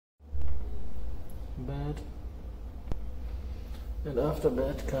bad, and after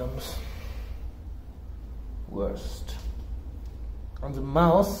bad comes worst. And the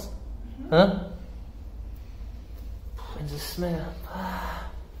mouse, huh? And the smell,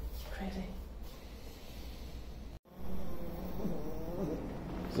 crazy.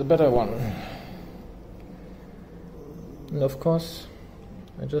 The better one. And of course,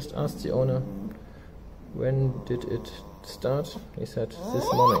 I just asked the owner, when did it start? He said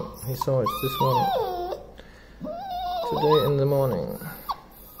this morning. He saw it this morning. Today in the morning.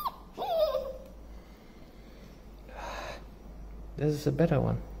 This is a better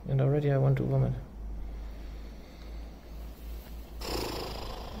one, and already I want to vomit.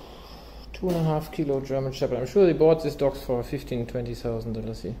 2.5 kilo German Shepherd. I'm sure they bought these dogs for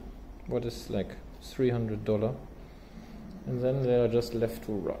 $15,000-20,000. What is like $300, and then they are just left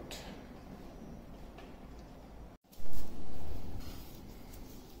to rot.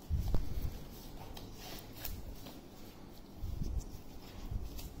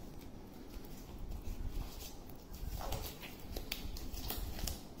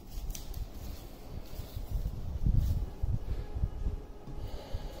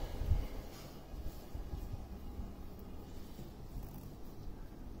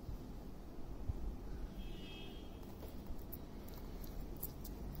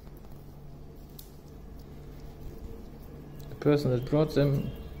 The person that brought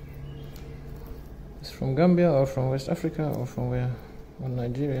them is from Gambia or from West Africa or from where? Or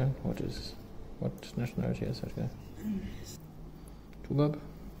Nigeria? What nationality is that guy? Tubab?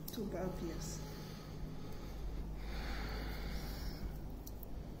 Tubab, yes.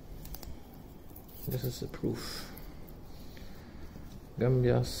 This is the proof.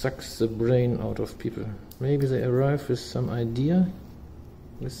 Gambia sucks the brain out of people. Maybe they arrive with some idea,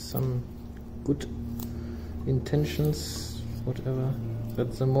 with some good intentions, whatever,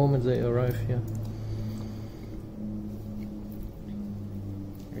 but the moment they arrive here,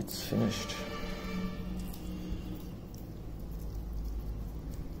 it's finished.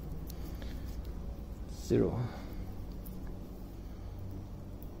 Zero.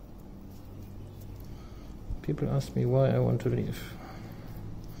 People ask me why I want to leave.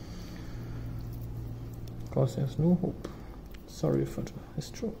 Because there's no hope. Sorry for that. It's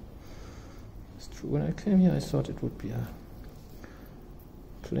true. It's true. When I came here, I thought it would be a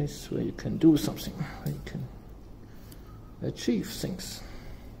place where you can do something, where you can achieve things.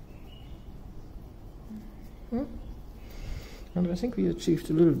 And I think we achieved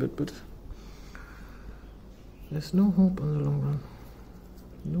a little bit, but there's no hope in the long run.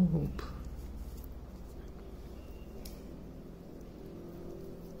 No hope.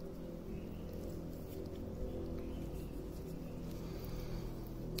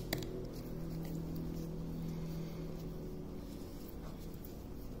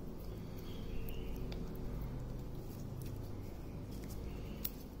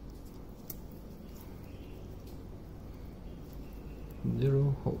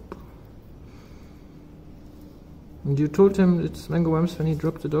 Zero hope. And you told him it's mango worms when he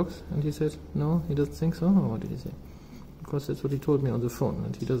dropped the dogs, and he said no, he doesn't think so. Or what did he say? Because that's what he told me on the phone,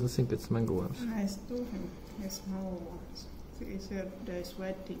 and he doesn't think it's mango worms. I told him it's mango worms. He said there's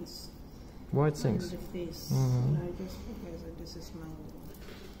white things. White things. On the face. And I just said this is mango worms.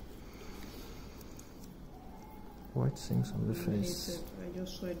 White things on the face. He said I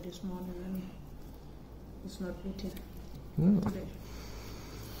just saw it this morning and it's not eating. No. Today.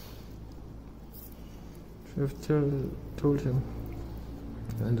 You have told him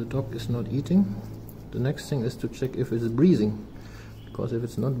when the dog is not eating, the next thing is to check if it's breathing, because if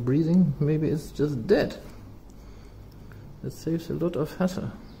it's not breathing, maybe it's just dead. That saves a lot of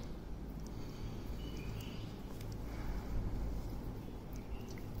hassle.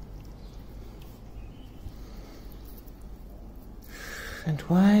 And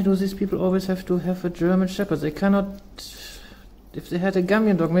why do these people always have to have a German Shepherd? They cannot. If they had a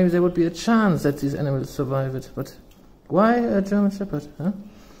Gambian dog, maybe there would be a chance that these animals survive it. But why a German Shepherd? Huh?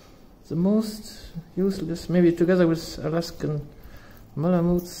 The most useless, maybe together with Alaskan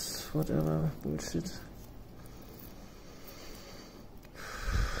Malamutes, whatever bullshit.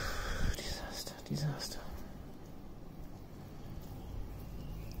 Disaster, disaster.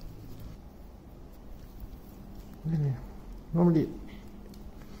 Really, normally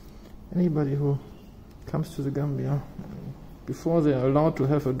anybody who comes to the Gambia, before they are allowed to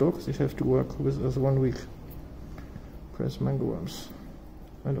have a dog, they have to work with us 1 week. Press mango worms.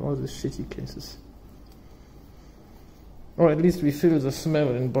 And all these shitty cases. Or at least we fill the smell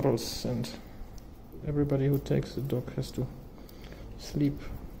in bottles, and everybody who takes the dog has to sleep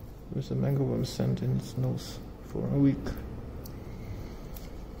with the mango worm scent in its nose for a week.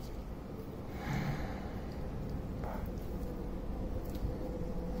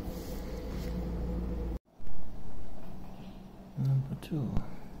 2.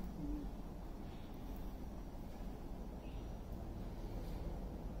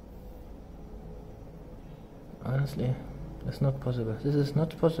 Honestly, it's not possible. This is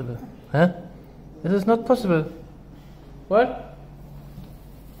not possible. Huh? This is not possible. What?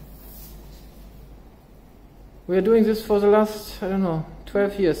 We are doing this for the last, I don't know,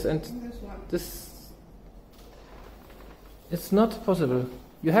 12 years, and this... It's not possible.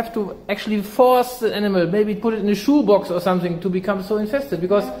 You have to actually force the animal, maybe put it in a shoebox or something to become so infested,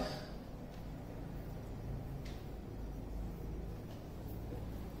 because...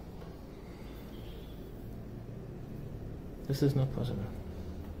 This is not possible.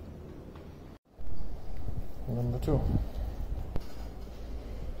 Number 2.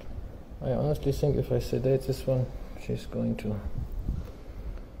 I honestly think if I sedate this one, she's going to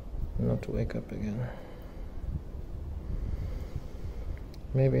not wake up again.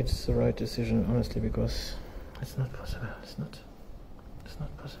 Maybe it's the right decision, honestly, because it's not possible. It's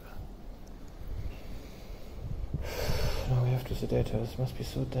not possible. Now we have to sedate her. This must be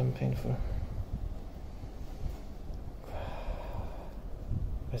so damn painful.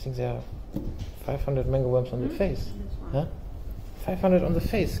 I think there are 500 mango worms on the face. Huh? 500 on the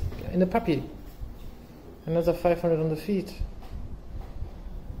face, in the puppy. Another 500 on the feet.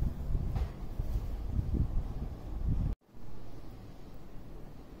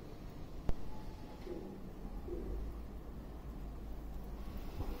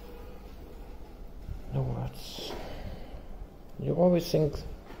 No words. You always think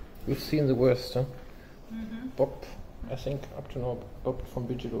we've seen the worst, huh? Bob, I think up to now, Bob from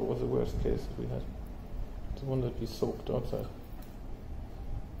Bigelow was the worst case we had. The one that we soaked outside.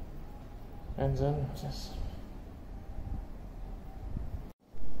 And then this.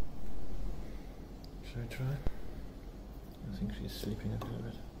 Should I try? I think she's sleeping a little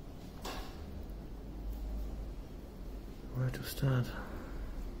bit. Where to start?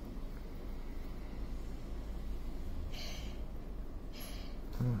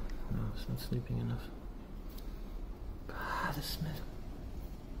 Oh, no, it's not sleeping enough. Ah, the smell.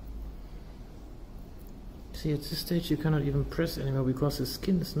 See, at this stage you cannot even press anymore because the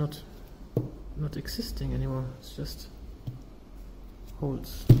skin is not existing anymore. It's just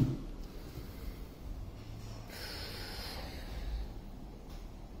holes.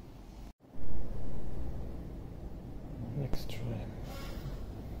 Next try.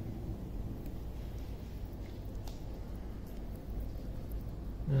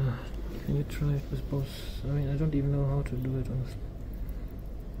 Can you try it with both? I mean, I don't even know how to do it, honestly.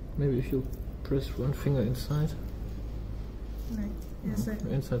 Maybe if you press one finger inside. Yes,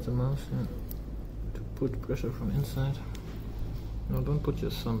 inside the mouth, yeah. To put pressure from inside. No, don't put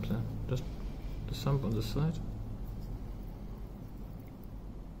your thumb there. Just the thumb on the side.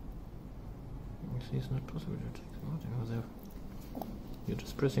 You see, it's not possible to take them out. You know, you're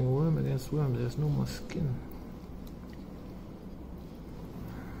just pressing worm against worm. There's no more skin.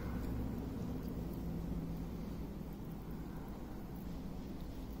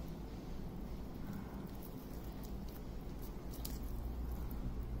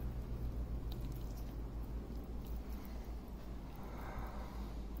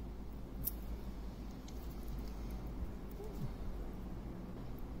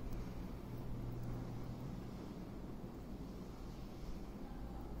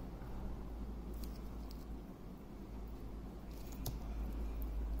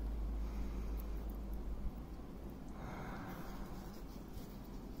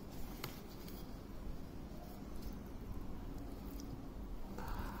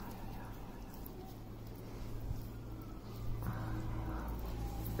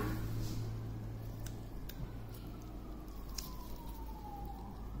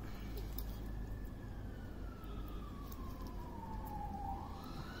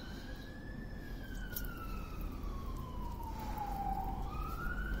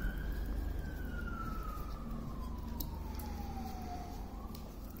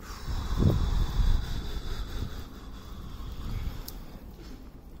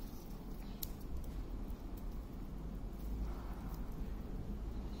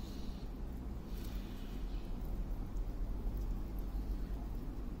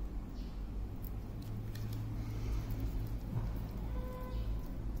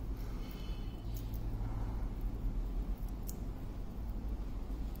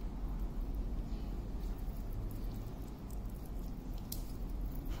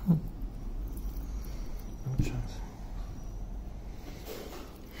 No chance.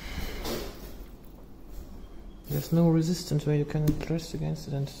 There's no resistance where you can press against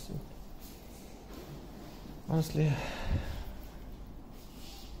it, and honestly,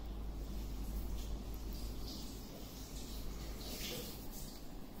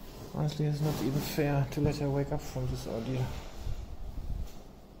 Honestly, it's not even fair to let her wake up from this ordeal.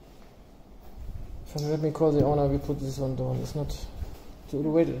 So let me call the owner, we put this on down. It's not... To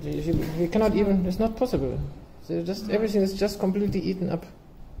wait, we cannot even... It's not possible. Everything is just completely eaten up.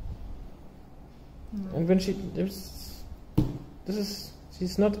 No. And when she...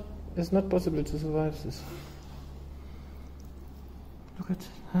 It's not possible to survive this. Look at...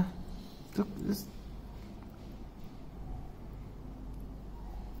 Huh? Look, this...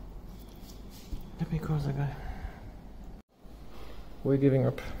 Let me call the guy. We're giving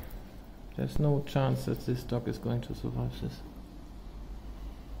up. There's no chance that this dog is going to survive this.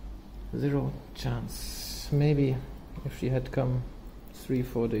 0 chance. Maybe if she had come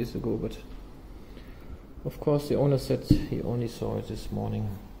 3-4 days ago, but of course the owner said he only saw it this morning,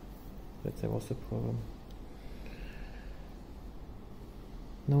 that there was a problem.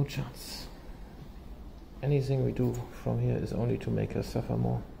 No chance. Anything we do from here is only to make her suffer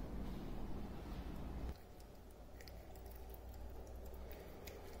more.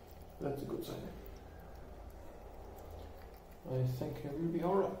 That's a good sign. I think he will be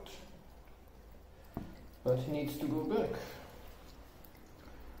alright. But he needs to go back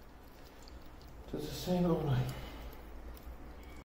to the same owner.